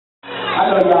I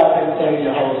know y'all been saying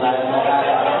your whole life, but I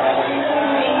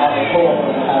pull up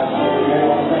on the house, you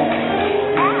know what I'm saying?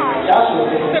 Joshua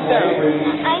said this morning,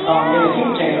 in the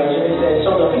King James Version, it said,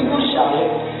 so the people shouted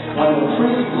when the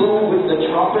priest blew with the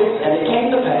trumpet, and it came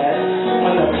to pass,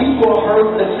 when the people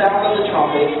heard the sound of the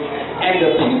trumpet, and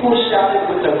the people shouted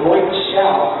with a great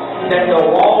shout, that the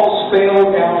walls fell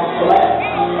down flat,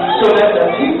 so that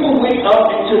the people went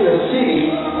up into the city,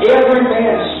 every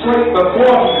man straight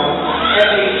before him, and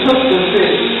they took the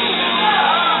city.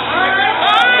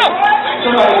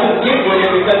 Somebody couldn't get with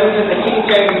it because it's in the King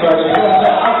James Version. You know what I'm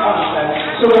saying? I understand.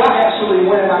 So I actually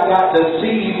went and I got the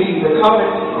CEB, the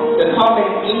Common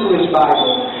English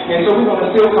Bible. And so we're going to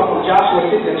still come from Joshua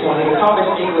 6 and 20. The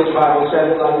Common English Bible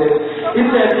says it like this. It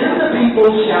says, then the people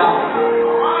shouted.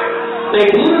 They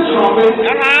blew the trumpet.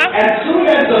 As soon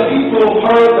as the people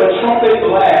heard the trumpet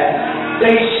blast,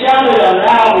 they shouted a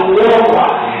loud war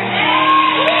cry.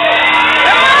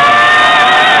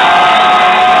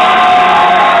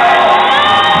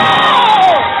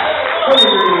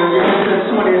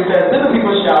 Then the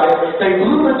people shouted, they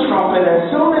blew the trumpet, as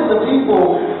soon as the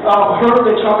people heard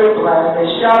the trumpet blast, they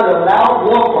shouted a loud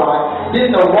war cry,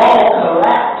 then the wall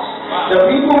collapsed. The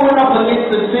people went up against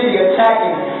the city,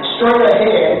 attacking straight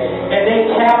ahead, and they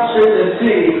captured the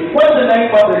city. What's the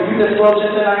name of the youth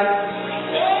explosion tonight?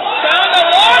 Sound the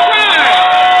war cry!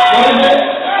 What is it?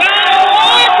 Sound the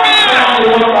war cry! Sound the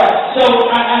war cry. So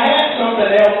I had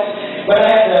something else, but I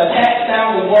had to attach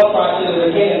sound the war cry to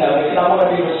the beginning of it, because I want to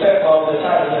be respectful of the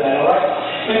title of that, alright?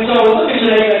 And so look at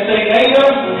your neighbor and say, neighbor,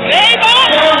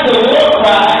 sound the war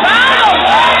cry.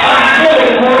 I'm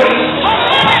feeling great.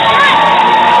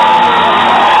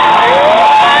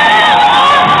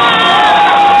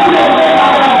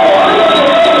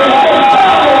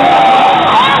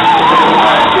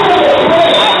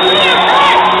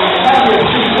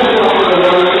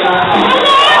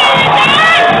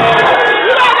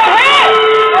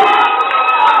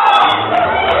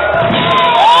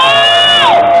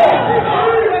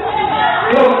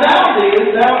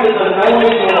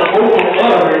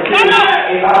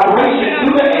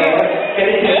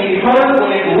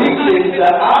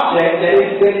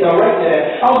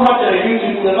 I was watching a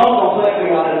YouTube clip. I was going to play for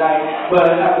y'all tonight, but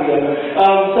not together.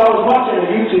 So I was watching a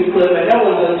YouTube clip, and there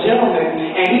was a gentleman,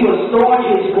 and he was throwing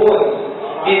his voice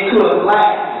into a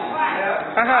glass.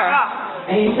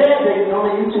 And he said that on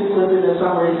the YouTube clip in the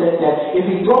summer, he said that if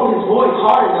he throws his voice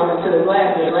hard enough into the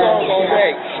glass will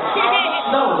shake.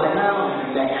 No, I was like, no,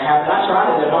 that can happen. I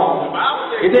tried it at home.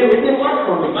 It didn't work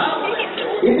for me.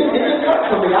 It didn't work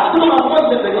for me. I threw my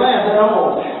voice in the glass at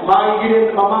home. My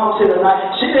mom said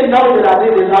that she didn't know that I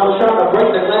did this. I was trying to break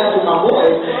the glass with my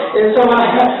voice. And so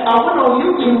I went on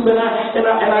YouTube and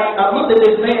I looked at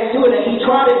this man do it, and he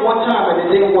tried it one time and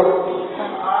it didn't work.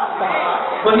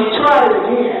 But he tried it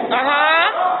again.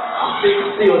 It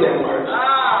still didn't work.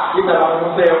 You thought I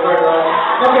was going to say a word, right?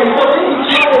 Okay, so then he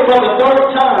tried it for the third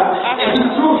time, and he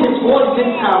threw his voice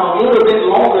this time a little bit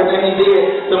longer than he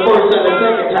did the first and the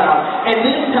second time. And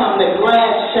this time the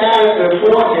glass shattered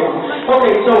before him.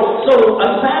 Okay, so a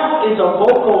sound is a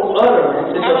vocal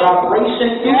utterance. It's a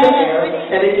vibration in the air,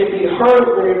 and it can be heard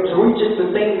when it reaches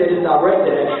the thing that is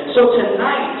directed at. So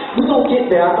tonight, we're going to get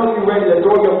there. I know you're ready to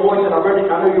throw your voice, and I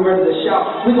know you're ready to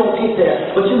shout. We're going to get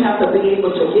there. But you have to be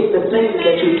able to get the thing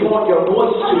that you're throwing your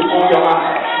voice to on your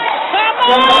mind.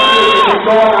 Sometimes we can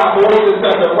throw our voices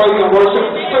because the praise and worship.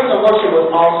 Praise and worship was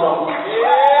awesome.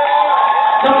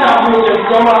 Sometimes we just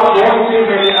throw our voices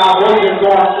and our voices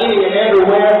going in and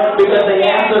everywhere because they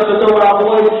ask us to throw our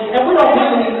voice. And we don't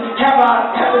really have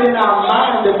it in our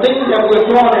mind, the things that we're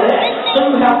throwing it at.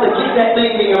 So you have to get that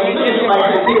thing in your mind. Somebody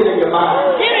say, get it in your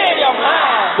mind. Get it in your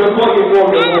mind. Before you throw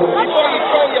your voice. Before you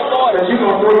throw your voice. Because you're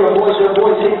going to throw your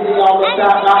voice takes me all the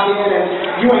time out here, and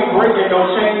you ain't breaking no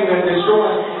chains and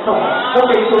destroying. Come on.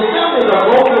 Okay, so sound is a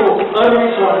vocal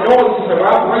utterance or a noise, it's a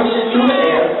vibration through the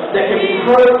air that can be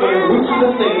heard when it reaches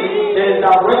the thing that is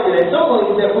directed. And some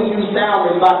ways that we use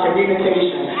sound is by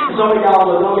communication. Some of y'all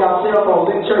was on y'all cell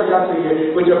phones in church, I see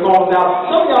you with your phones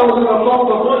out. Some of y'all was on your phone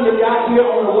before you got here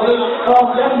on the way.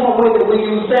 That's one way that we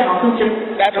use sound.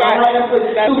 That's right.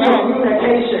 Through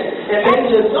communication. And then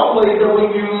just some ways that we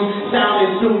use sound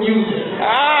is through music.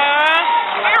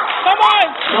 Come on.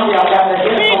 Some of y'all got the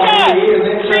headphones in your ears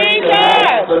in church.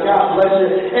 So God bless you.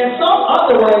 And some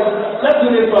other ways, let's do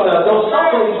this for the adults. Some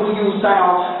ways we use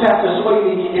sound, Pastor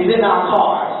Swayze, is in our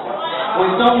cars.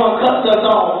 When someone cuts us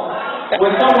off,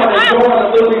 when someone is going a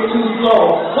little bit too slow,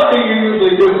 what do you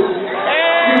usually do?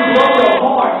 You blow your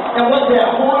horn. And what that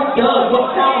horn does,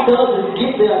 what sound does is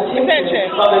get the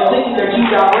attention of the things that you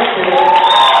directed at.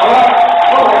 All right?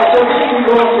 Alright, so then we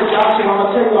go into Joshua. I'm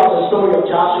going to tell you about the story of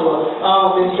Joshua.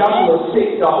 In Joshua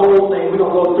 6, the whole thing, we're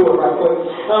going to go through it right quick.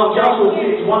 Joshua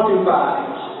 6, 1 through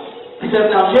 5. It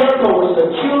says, now Jericho was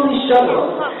securely shut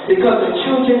up because the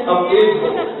children of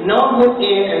Israel, none went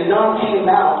in and none came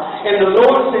out. And the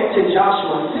Lord said to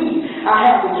Joshua, see, I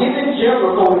have given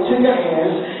Jericho into your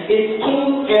hands, its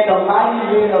king and the mighty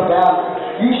men of valor.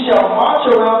 You shall march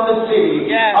around the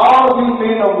city, all you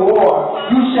men of war.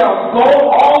 You shall go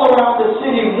all around the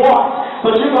city once,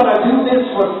 but you're going to do this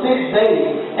for 6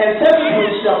 days. And 7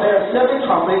 priests shall bear 7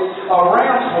 trumpets, a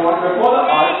ram's horn before the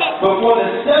ark, before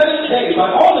the 7th day. But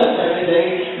on the 7th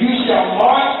day, you shall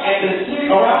march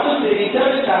around the city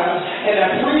 7 times, and a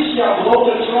priest shall blow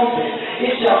the trumpet.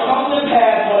 It shall come to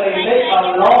pass when they make a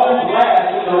long blast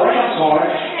with the ram's horn,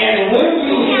 and when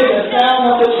you hear the sound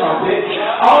of the trumpet,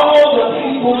 all the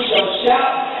people shall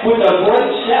shout with a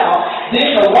great shout.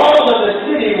 Then the walls of the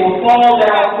city will fall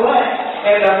down flat,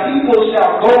 and the people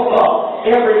shall go up,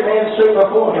 every man straight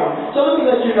before him. So let me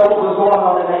let you know what was going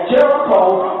on in that.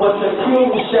 Jericho was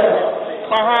securely shut up.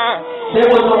 There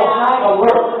was no high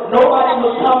alert. Nobody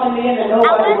was coming in and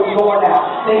nobody was going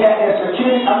out. They had their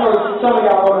security. I know some of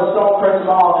y'all go to Stonecrest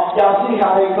Mall. Y'all see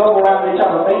how they go around and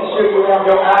try to make sure you have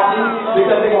your ID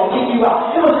because they're going to kick you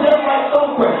out. It was just like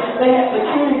Stonecrest. They had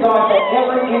security guards at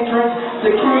every entrance,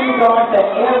 security guards at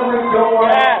every door,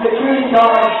 security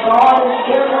guards guarding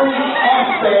every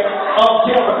aspect of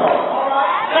Jericho.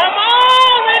 Come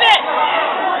on with it!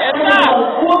 Yes, it was a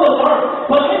full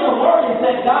alert. But in the word is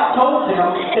that God told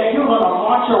them that you're going to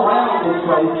march around this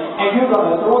place and you're going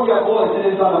to throw your voice and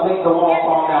it's going to make the wall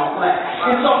fall down flat.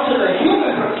 And so to the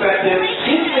human perspective, it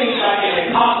seems like an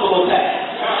impossible task.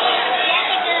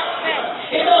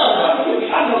 It does.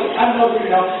 I know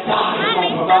you know God is going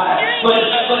to provide.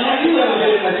 But have you ever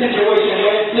been in a situation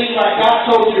where it seems like God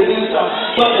told you to do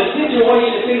something, but the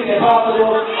situation seems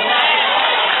impossible?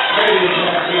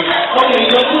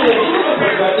 Okay, so to the human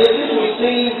perspective, this would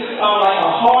seem like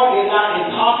a hard and not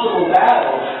impossible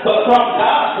battle. But from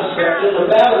God's perspective, the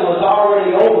battle was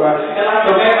already over. And like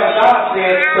the man of God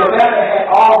said, the battle had